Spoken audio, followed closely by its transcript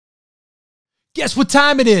Guess what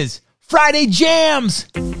time it is? Friday Jams!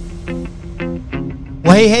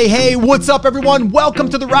 Well, hey, what's up, everyone? Welcome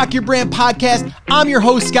to the Rock Your Brand Podcast. I'm your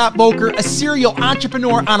host, Scott Boker, a serial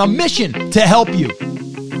entrepreneur on a mission to help you.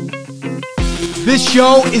 This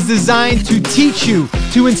show is designed to teach you,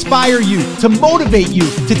 to inspire you, to motivate you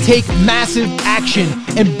to take massive action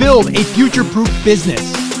and build a future-proof business.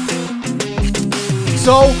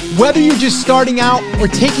 So, whether you're just starting out or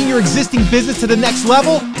taking your existing business to the next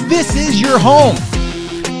level, this is your home.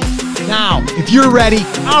 Now, if you're ready,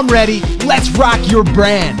 I'm ready. Let's rock your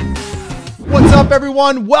brand. What's up,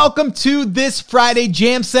 everyone? Welcome to this Friday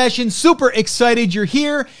Jam session. Super excited you're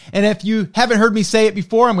here. And if you haven't heard me say it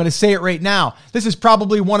before, I'm going to say it right now. This is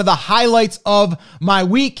probably one of the highlights of my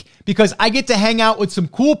week because I get to hang out with some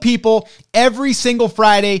cool people every single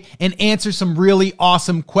Friday and answer some really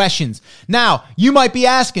awesome questions. Now, you might be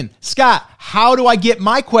asking, Scott, how do I get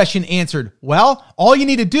my question answered? Well, all you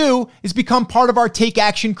need to do is become part of our Take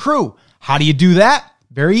Action crew. How do you do that?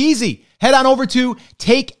 Very easy. Head on over to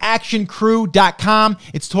takeactioncrew.com.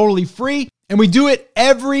 It's totally free, and we do it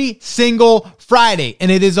every single Friday,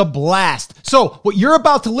 and it is a blast. So what you're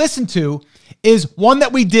about to listen to is one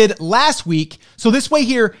that we did last week. So this way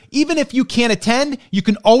here, even if you can't attend, you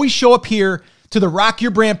can always show up here to the Rock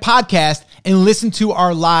Your Brand podcast and listen to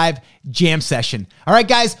our live jam session. All right,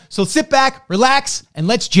 guys, so sit back, relax, and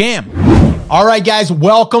let's jam. All right, guys,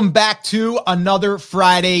 welcome back to another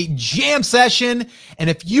Friday jam session. And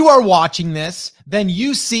if you are watching this, then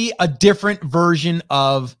you see a different version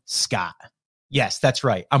of Scott. Yes, that's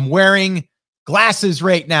right. I'm wearing glasses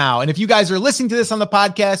right now. And if you guys are listening to this on the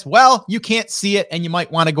podcast, well, you can't see it and you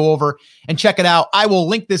might want to go over and check it out. I will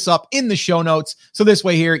link this up in the show notes. So this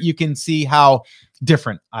way here, you can see how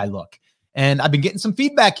different I look. And I've been getting some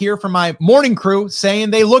feedback here from my morning crew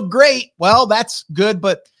saying they look great. Well, that's good,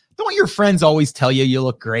 but don't your friends always tell you you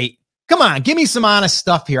look great? Come on, give me some honest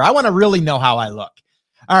stuff here. I want to really know how I look.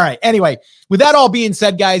 All right. Anyway, with that all being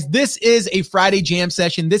said, guys, this is a Friday jam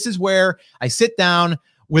session. This is where I sit down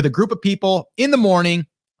with a group of people in the morning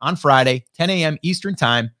on Friday, 10 a.m. Eastern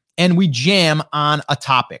time, and we jam on a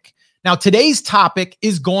topic. Now, today's topic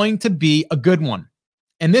is going to be a good one.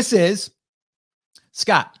 And this is,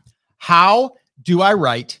 Scott, how do I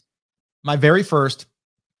write my very first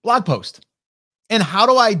blog post? And how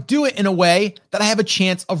do I do it in a way that I have a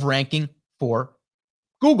chance of ranking for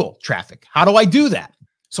Google traffic? How do I do that?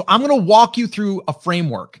 So I'm going to walk you through a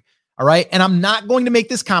framework, all right? And I'm not going to make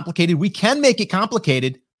this complicated. We can make it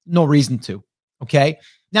complicated. No reason to, okay?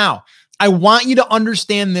 Now, I want you to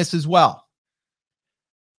understand this as well.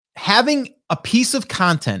 Having a piece of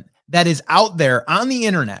content that is out there on the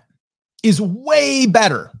internet is way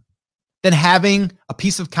better than having a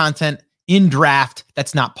piece of content in draft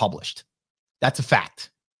that's not published. That's a fact,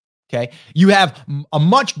 okay? You have a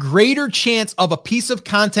much greater chance of a piece of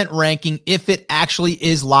content ranking if it actually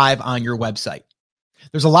is live on your website.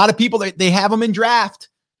 There's a lot of people that they have them in draft.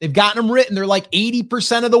 They've gotten them written. They're like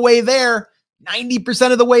 80% of the way there,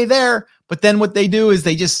 90% of the way there. But then what they do is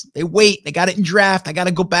they wait. They got it in draft. I got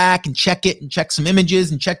to go back and check it and check some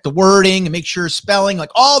images and check the wording and make sure spelling,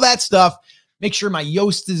 like all that stuff. Make sure my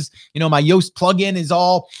Yoast my Yoast plugin is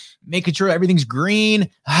all making sure everything's green.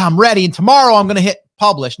 I'm ready. And tomorrow I'm going to hit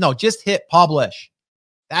publish. No, just hit publish.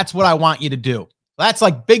 That's what I want you to do. That's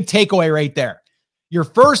like big takeaway right there. Your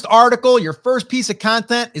first article, your first piece of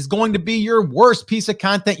content is going to be your worst piece of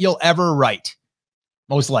content you'll ever write,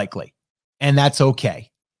 most likely. And that's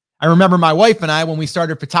okay. I remember my wife and I, when we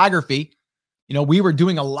started photography, we were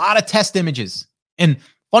doing a lot of test images. And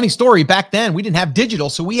funny story, back then we didn't have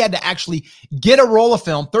digital. So we had to actually get a roll of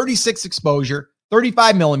film, 36 exposure,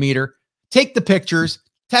 35 millimeter, take the pictures,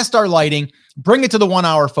 test our lighting, bring it to the 1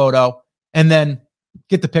 hour photo, and then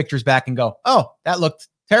get the pictures back and go, oh, that looked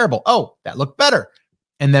terrible. Oh, that looked better.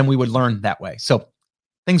 And then we would learn that way. So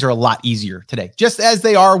things are a lot easier today, just as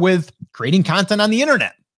they are with creating content on the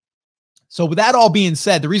internet. So with that all being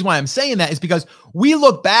said, the reason why I'm saying that is because we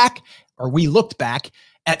looked back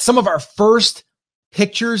at some of our first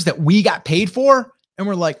pictures that we got paid for. And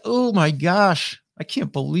we're like, oh my gosh, I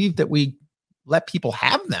can't believe that we let people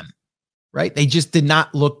have them, right? They just did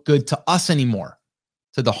not look good to us anymore.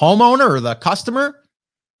 To the homeowner or the customer,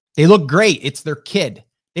 they look great. It's their kid.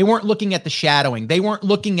 They weren't looking at the shadowing. They weren't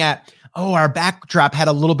looking at, oh, our backdrop had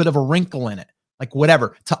a little bit of a wrinkle in it, like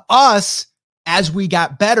whatever. To us, as we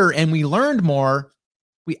got better and we learned more,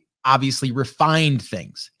 we obviously refined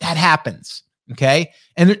things. That happens, okay?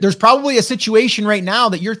 And there's probably a situation right now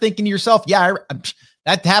that you're thinking to yourself, yeah,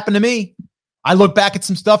 that happened to me. I look back at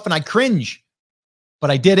some stuff and I cringe, but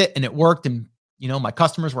I did it and it worked. And, my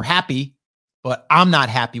customers were happy but I'm not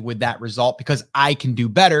happy with that result because I can do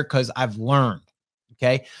better because I've learned.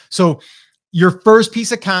 Okay. So your first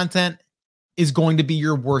piece of content is going to be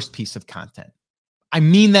your worst piece of content. I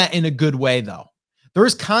mean that in a good way, though.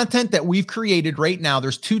 There's content that we've created right now.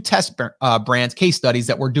 There's 2 test brands, case studies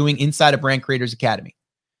that we're doing inside of Brand Creators Academy.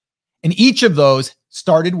 And each of those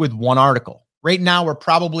started with 1 article. Right now, we're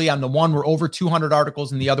probably on the one, we're over 200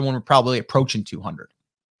 articles, and the other one, we're probably approaching 200.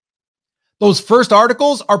 Those first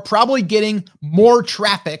articles are probably getting more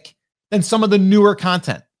traffic than some of the newer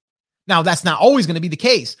content. Now, that's not always going to be the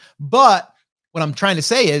case, but what I'm trying to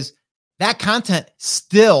say is that content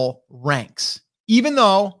still ranks, even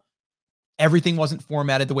though everything wasn't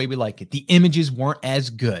formatted the way we like it. The images weren't as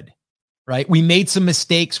good, right? We made some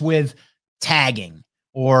mistakes with tagging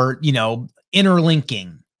or,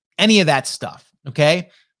 interlinking, any of that stuff, okay?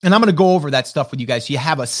 And I'm going to go over that stuff with you guys so you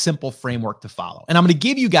have a simple framework to follow. And I'm going to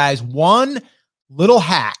give you guys one little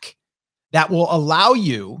hack that will allow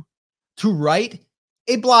you to write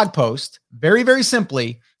a blog post very, very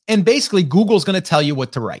simply. And basically, Google's going to tell you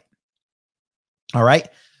what to write. All right?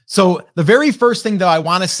 So the very first thing that I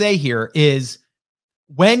want to say here is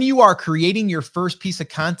when you are creating your first piece of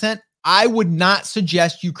content, I would not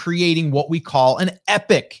suggest you creating what we call an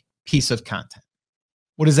epic piece of content.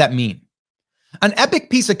 What does that mean? An epic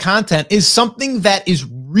piece of content is something that is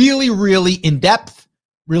really, really in-depth,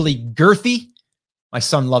 really girthy. My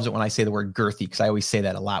son loves it when I say the word girthy because I always say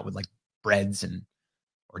that a lot with like breads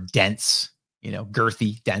or dense,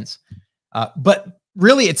 girthy, dense. But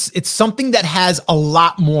really, it's something that has a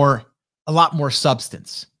lot more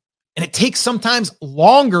substance. And it takes sometimes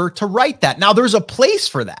longer to write that. Now, there's a place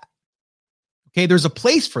for that. Okay, there's a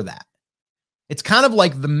place for that. It's kind of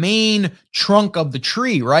like the main trunk of the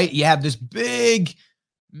tree, right? You have this big,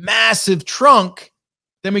 massive trunk.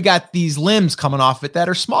 Then we got these limbs coming off it that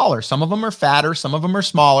are smaller. Some of them are fatter, some of them are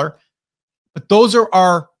smaller. But those are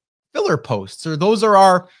our filler posts, or those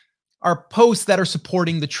are our posts that are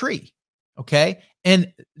supporting the tree. Okay.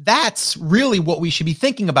 And that's really what we should be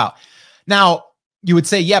thinking about. Now, you would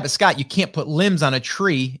say, yeah, but Scott, you can't put limbs on a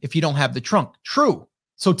tree if you don't have the trunk. True.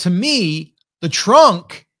 So to me, the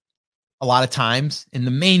trunk, a lot of times, and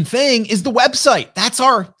the main thing is the website. That's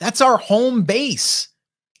our home base.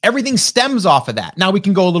 Everything stems off of that. Now we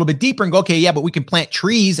can go a little bit deeper and go, okay, yeah, but we can plant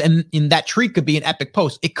trees and in that tree could be an epic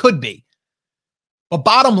post. It could be. But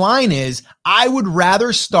bottom line is, I would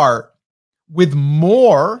rather start with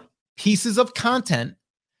more pieces of content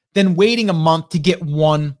than waiting a month to get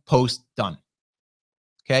 1 post done.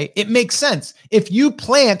 Okay. It makes sense. If you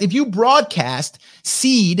broadcast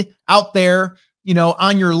seed out there,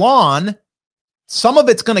 on your lawn, some of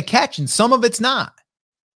it's going to catch and some of it's not.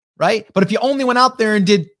 Right. But if you only went out there and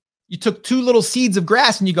you took 2 little seeds of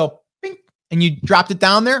grass and you go, bing, and you dropped it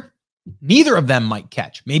down there, neither of them might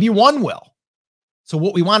catch. Maybe 1 will. So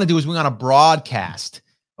what we want to do is we want to broadcast.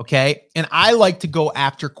 Okay. And I like to go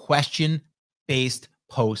after question-based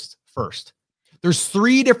posts first. There's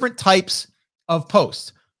 3 different types of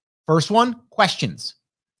posts. First one, questions.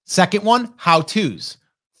 Second one, how-tos.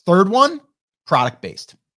 Third one,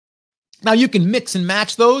 product-based. Now you can mix and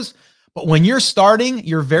match those, but when you're starting,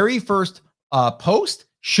 your very first post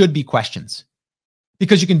should be questions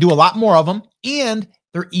because you can do a lot more of them and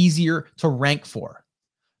they're easier to rank for.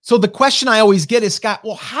 So the question I always get is, Scott,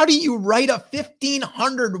 well, how do you write a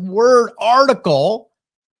 1,500 word article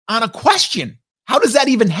on a question? How does that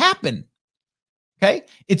even happen? Okay.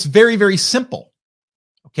 It's very, very simple.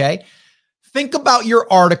 Okay. Think about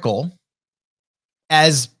your article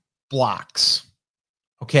as blocks.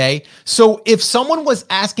 Okay. So if someone was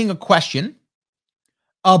asking a question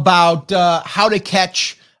about how to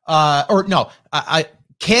catch,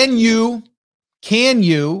 can you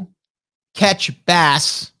catch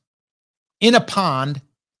bass in a pond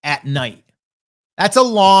at night? That's a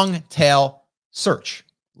long tail search.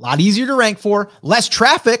 A lot easier to rank for, less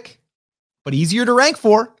traffic, but easier to rank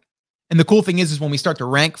for. And the cool thing is when we start to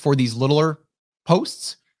rank for these littler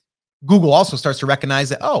posts, Google also starts to recognize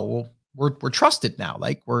that, oh, well, we're trusted now.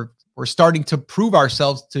 Like we're starting to prove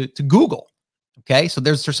ourselves to Google. Okay. So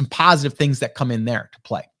there's some positive things that come in there to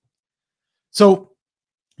play. So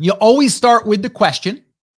you always start with the question.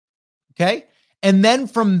 Okay. And then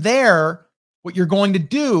from there, what you're going to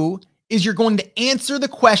do is you're going to answer the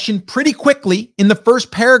question pretty quickly in the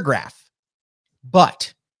first paragraph,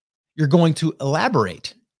 but you're going to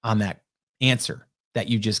elaborate on that answer that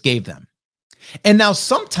you just gave them. And now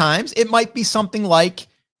sometimes it might be something like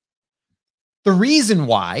the reason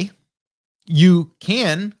why you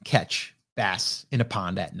can catch bass in a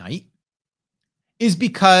pond at night is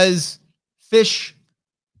because fish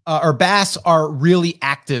or bass are really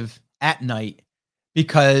active at night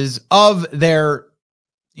because of their,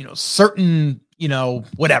 certain,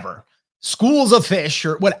 whatever schools of fish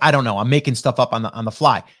or what, I don't know. I'm making stuff up on the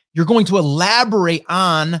fly. You're going to elaborate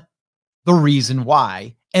on the reason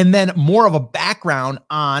why, and then more of a background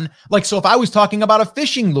on, like, so if I was talking about a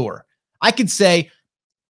fishing lure, I could say,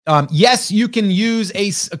 yes, you can use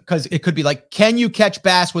because it could be like, can you catch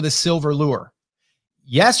bass with a silver lure?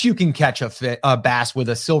 Yes, you can catch a bass with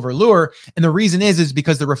a silver lure. And the reason is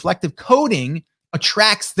because the reflective coating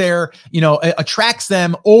attracts attracts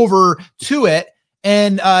them over to it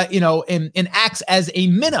and acts as a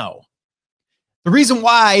minnow. The reason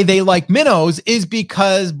why they like minnows is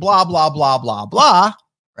because blah, blah, blah, blah, blah,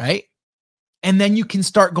 right? And then you can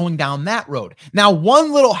start going down that road. Now,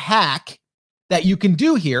 one little hack that you can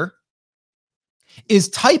do here is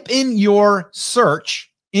type in your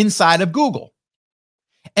search inside of Google.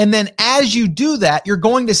 And then as you do that, you're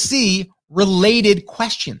going to see related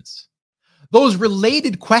questions. Those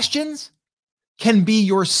related questions can be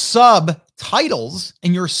your subtitles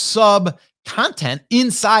and your sub content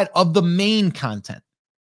inside of the main content.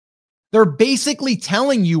 They're basically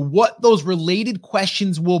telling you what those related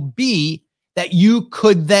questions will be that you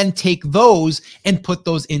could then take those and put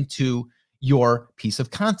those into your piece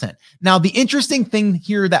of content. Now, the interesting thing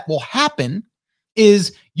here that will happen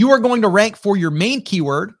is you are going to rank for your main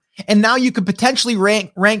keyword, and now you could potentially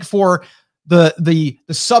rank for the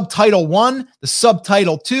subtitle 1, the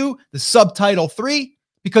subtitle 2, the subtitle 3,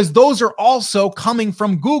 because those are also coming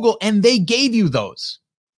from Google and they gave you those.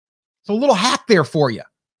 So a little hack there for you,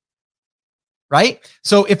 right?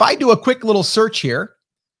 So if I do a quick little search here,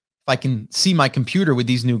 if I can see my computer with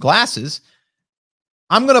these new glasses,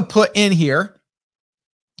 I'm going to put in here,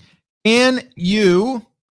 can you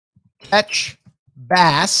catch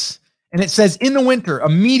bass? And it says in the winter,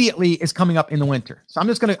 immediately is coming up in the winter. So I'm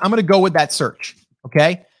going to go with that search.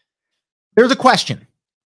 Okay. There's a question.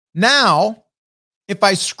 Now, if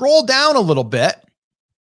I scroll down a little bit,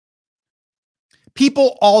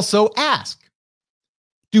 people also ask,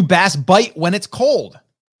 do bass bite when it's cold?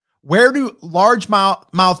 Where do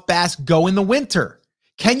largemouth bass go in the winter?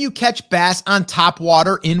 Can you catch bass on top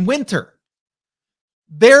water in winter?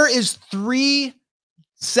 There is 3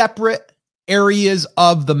 separate areas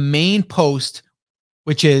of the main post,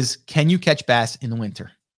 which is, can you catch bass in the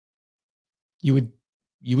winter? You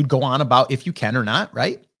would go on about if you can or not,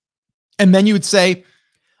 right? And then you would say,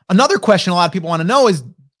 another question a lot of people want to know is,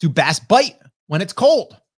 do bass bite when it's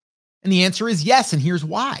cold? And the answer is yes, and here's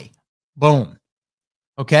why. Boom.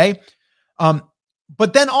 Okay.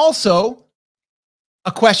 But then also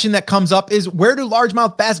a question that comes up is, where do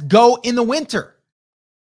largemouth bass go in the winter?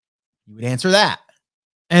 You would answer that.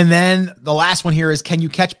 And then the last one here is, can you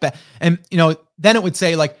catch bass? And, then it would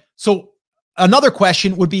say like, so another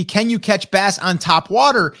question would be, can you catch bass on top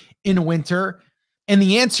water in winter? And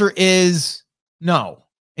the answer is no.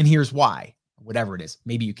 And here's why, whatever it is,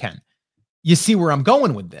 maybe you can. You see where I'm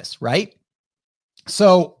going with this, right?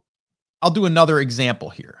 So I'll do another example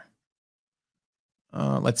here.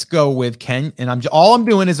 Let's go with Ken. And all I'm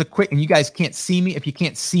doing is a quick, and you guys can't see me. If you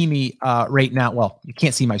can't see me right now, well, you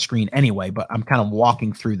can't see my screen anyway, but I'm kind of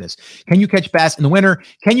walking through this. Can you catch bass in the winter?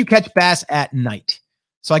 Can you catch bass at night?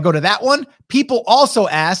 So I go to that one. People also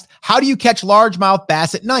asked, how do you catch largemouth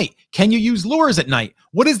bass at night? Can you use lures at night?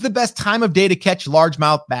 What is the best time of day to catch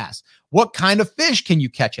largemouth bass? What kind of fish can you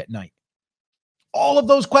catch at night? All of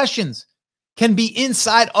those questions can be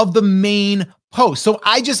inside of the main post. So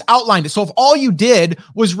I just outlined it. So if all you did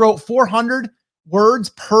was wrote 400 words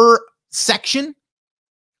per section,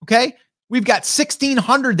 okay, we've got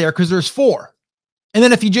 1,600 there because there's 4. And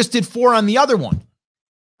then if you just did 4 on the other one,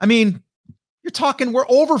 I mean, you're talking, we're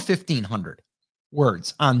over 1,500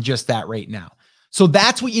 words on just that right now. So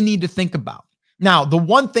that's what you need to think about. Now, the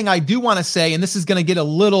one thing I do want to say, and this is going to get a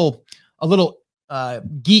little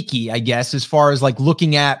geeky, I guess, as far as like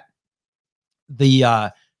looking at the,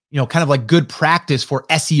 kind of like good practice for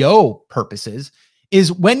SEO purposes,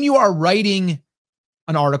 is when you are writing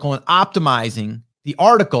an article and optimizing the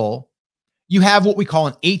article, you have what we call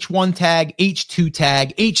an H1 tag, H2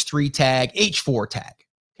 tag, H3 tag, H4 tag.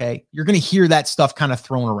 Okay. You're going to hear that stuff kind of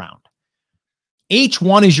thrown around.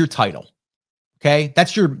 H1 is your title. Okay.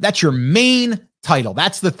 That's your main title.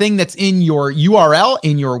 That's the thing that's in your URL,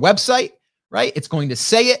 in your website, right? It's going to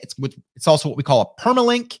say it. It's also what we call a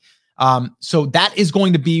permalink. So that is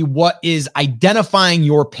going to be what is identifying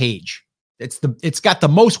your page. It's got the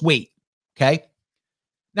most weight. Okay.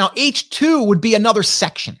 Now H2 would be another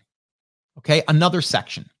section. Okay. Another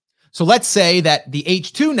section. So let's say that the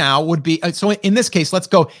H2 now would be, so in this case, let's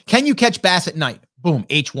go, can you catch bass at night? Boom.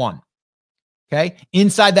 H1. Okay.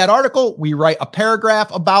 Inside that article, we write a paragraph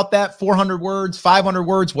about that, 400 words, 500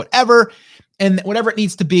 words, whatever, and whatever it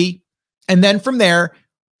needs to be. And then from there,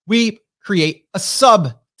 we create a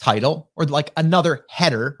subtitle or like another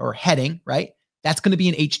header or heading, right? That's going to be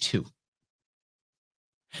an H2.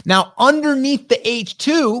 Now, underneath the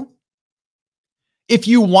H2, if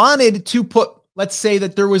you wanted to put, let's say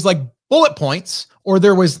that there was like bullet points or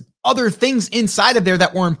there was other things inside of there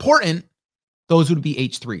that were important, those would be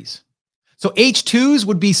H3s. So H2s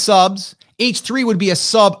would be subs. H3 would be a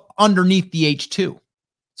sub underneath the H2.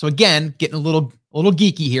 So again, getting a little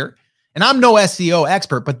geeky here. And I'm no SEO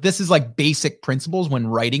expert, but this is like basic principles when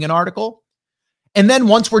writing an article. And then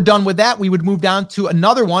once we're done with that, we would move down to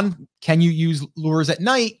another one. Can you use lures at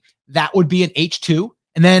night? That would be an H2.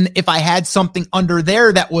 And then if I had something under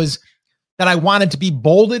there that I wanted to be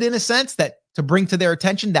bolded in a sense, that to bring to their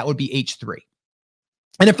attention, that would be H3.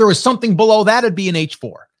 And if there was something below that, it'd be an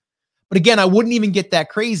H4. But again, I wouldn't even get that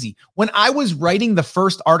crazy. When I was writing the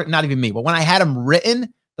first article, not even me, but when I had them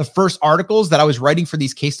written, the first articles that I was writing for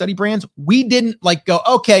these case study brands, we didn't like go,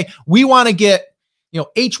 okay, we want to get,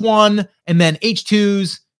 H1 and then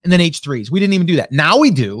H2s and then H3s. We didn't even do that. Now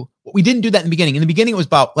we do. But we didn't do that in the beginning. In the beginning, it was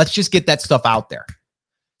about, let's just get that stuff out there.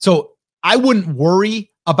 So I wouldn't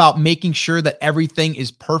worry about making sure that everything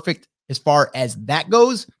is perfect as far as that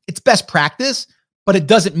goes. It's best practice, but it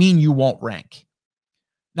doesn't mean you won't rank.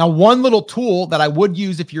 Now, one little tool that I would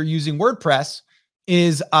use if you're using WordPress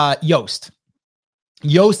is Yoast.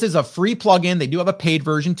 Yoast is a free plugin. They do have a paid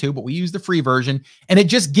version too, but we use the free version, and it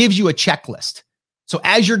just gives you a checklist. So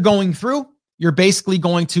as you're going through, you're basically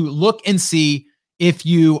going to look and see if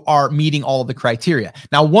you are meeting all of the criteria.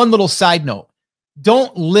 Now, one little side note,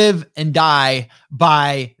 don't live and die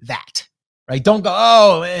by that, right? Don't go,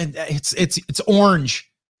 oh, it's orange,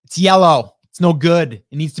 it's yellow, it's no good,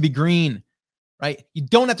 it needs to be green. Right? You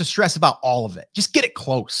don't have to stress about all of it. Just get it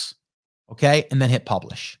close. Okay. And then hit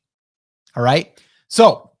publish. All right.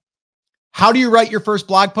 So how do you write your first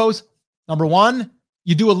blog post? Number one,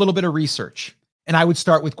 you do a little bit of research, and I would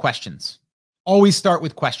start with questions. Always start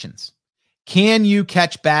with questions. Can you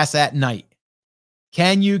catch bass at night?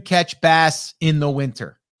 Can you catch bass in the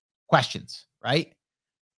winter? Questions, right?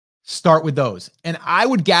 Start with those. And I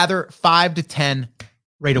would gather 5 to 10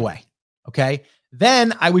 right away. Okay.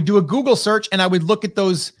 Then I would do a Google search and I would look at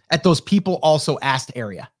those people also asked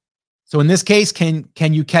area. So in this case, can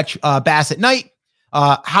you catch bass at night?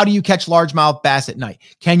 How do you catch largemouth bass at night?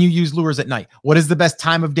 Can you use lures at night? What is the best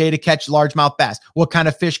time of day to catch largemouth bass? What kind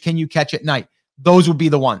of fish can you catch at night? Those would be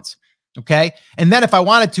the ones. Okay. And then if I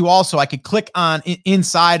wanted to also, I could click on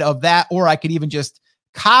inside of that, or I could even just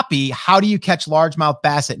copy, how do you catch largemouth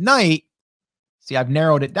bass at night? See, I've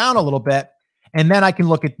narrowed it down a little bit, and then I can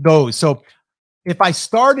look at those. So if I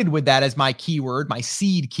started with that as my keyword, my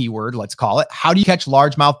seed keyword, let's call it, how do you catch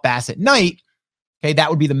largemouth bass at night? Okay, that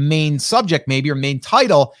would be the main subject maybe, or main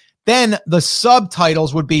title. Then the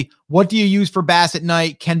subtitles would be, what do you use for bass at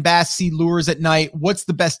night? Can bass see lures at night? What's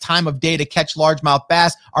the best time of day to catch largemouth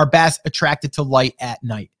bass? Are bass attracted to light at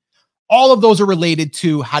night? All of those are related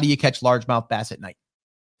to how do you catch largemouth bass at night?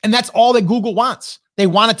 And that's all that Google wants. They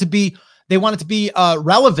want it to be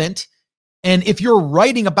relevant. And if you're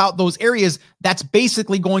writing about those areas, that's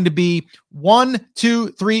basically going to be 1, 2,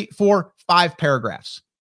 3, 4, 5 paragraphs.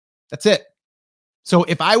 That's it. So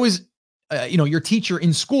if I was, your teacher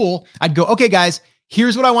in school, I'd go, okay, guys,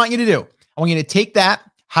 here's what I want you to do. I want you to take that.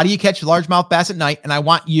 How do you catch largemouth bass at night? And I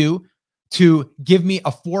want you to give me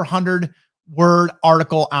a 400-word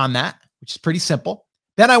article on that, which is pretty simple.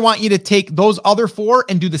 Then I want you to take those other 4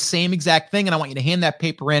 and do the same exact thing. And I want you to hand that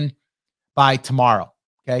paper in by tomorrow.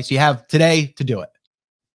 Okay. So you have today to do it.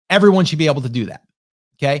 Everyone should be able to do that.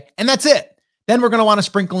 Okay. And that's it. Then we're going to want to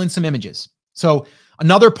sprinkle in some images. So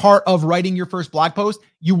another part of writing your first blog post,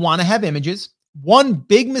 you want to have images. One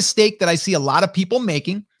big mistake that I see a lot of people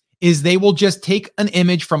making is they will just take an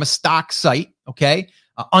image from a stock site. Okay.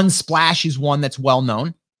 Unsplash is one that's well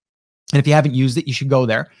known. And if you haven't used it, you should go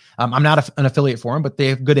there. I'm not an affiliate for them, but they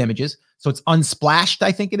have good images. So it's Unsplashed,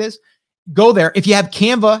 I think it is. Go there. If you have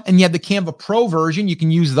Canva and you have the Canva Pro version, you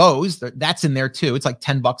can use those. That's in there too. It's like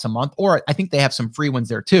 $10 a month, or I think they have some free ones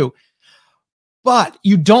there too. But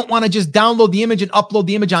you don't want to just download the image and upload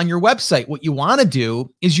the image on your website. What you want to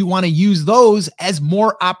do is you want to use those as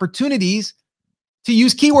more opportunities to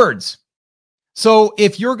use keywords. So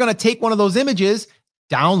if you're going to take one of those images,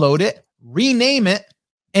 download it, rename it,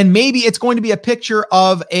 and maybe it's going to be a picture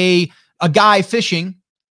of a guy fishing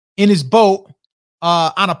in his boat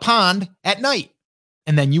on a pond at night.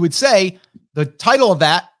 And then you would say, the title of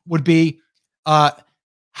that would be,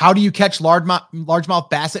 how do you catch largemouth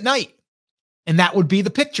bass at night? And that would be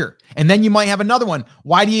the picture. And then you might have another one.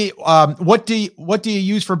 What do you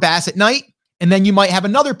use for bass at night? And then you might have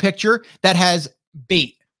another picture that has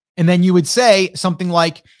bait. And then you would say something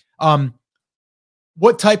like,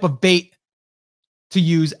 what type of bait to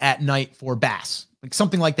use at night for bass? Like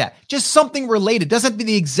something like that. Just something related. Doesn't have to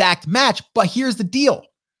be the exact match, but here's the deal.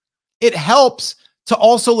 It helps to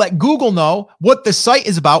also let Google know what the site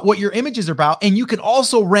is about, what your images are about. And you can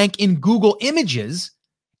also rank in Google Images.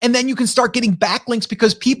 And then you can start getting backlinks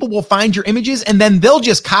because people will find your images and then they'll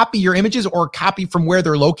just copy your images or copy from where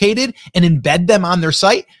they're located and embed them on their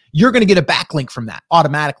site. You're going to get a backlink from that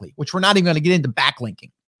automatically, which we're not even going to get into backlinking.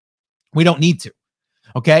 We don't need to.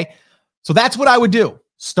 Okay. So that's what I would do.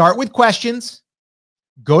 Start with questions,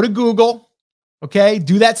 go to Google. Okay.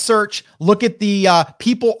 Do that search, look at the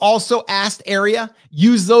people also asked area,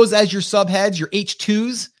 use those as your subheads, your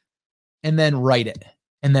H2s, and then write it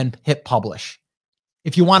and then hit publish.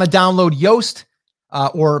 If you want to download Yoast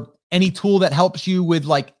or any tool that helps you with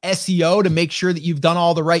like SEO to make sure that you've done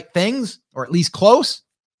all the right things, or at least close,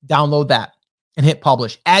 download that and hit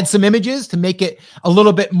publish. Add some images to make it a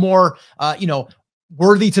little bit more,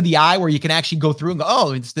 worthy to the eye, where you can actually go through and go,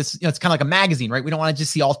 oh, it's this, it's kind of like a magazine, right? We don't want to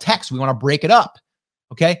just see all text. We want to break it up.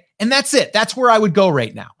 Okay. And that's it. That's where I would go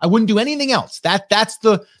right now. I wouldn't do anything else. That's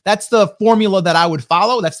the formula that I would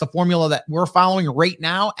follow. That's the formula that we're following right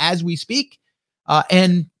now as we speak.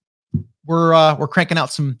 And we're cranking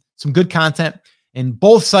out some good content, and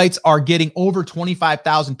both sites are getting over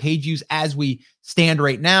 25,000 page views as we stand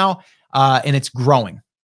right now. And it's growing.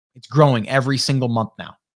 It's growing every single month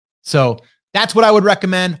now. So that's what I would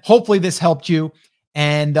recommend. Hopefully this helped you.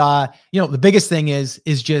 And, the biggest thing is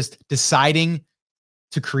just deciding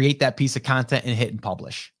to create that piece of content and hit and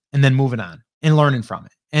publish, and then moving on and learning from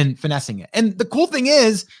it and finessing it. And the cool thing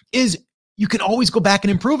is you can always go back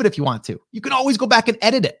and improve it if you want to. You can always go back and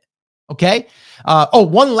edit it. Okay.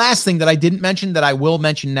 One last thing that I didn't mention that I will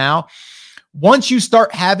mention now. Once you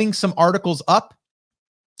start having some articles up,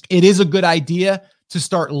 it is a good idea to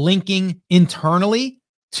start linking internally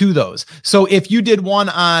to those. So if you did one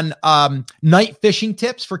on night fishing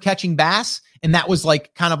tips for catching bass, and that was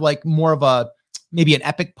like kind of like more of maybe an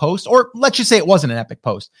epic post, or let's just say it wasn't an epic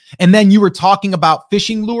post, and then you were talking about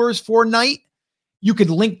fishing lures for night, you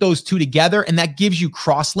could link those two together, and that gives you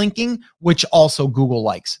cross-linking, which also Google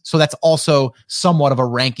likes. So that's also somewhat of a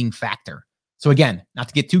ranking factor. So again, not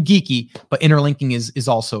to get too geeky, but interlinking is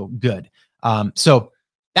also good. So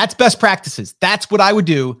that's best practices. That's what I would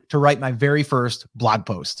do to write my very first blog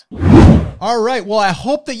post. All right. Well, I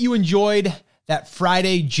hope that you enjoyed that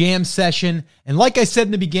Friday jam session. And like I said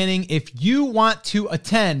in the beginning, if you want to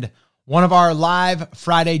attend one of our live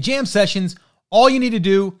Friday jam sessions, all you need to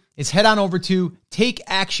do is head on over to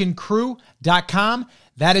takeactioncrew.com.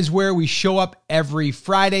 That is where we show up every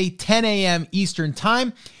Friday, 10 a.m. Eastern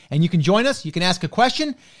time. And you can join us. You can ask a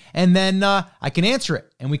question, and then I can answer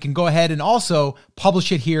it. And we can go ahead and also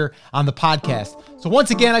publish it here on the podcast. So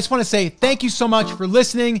once again, I just want to say thank you so much for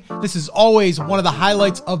listening. This is always one of the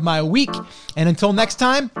highlights of my week. And until next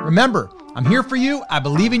time, remember, I'm here for you. I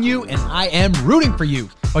believe in you, and I am rooting for you.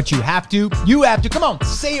 But you have to, come on,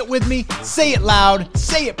 say it with me, say it loud,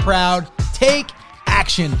 say it proud, take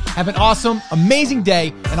action. Have an awesome, amazing day,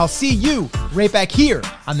 and I'll see you right back here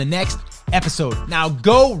on the next episode. Now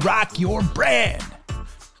go rock your brand.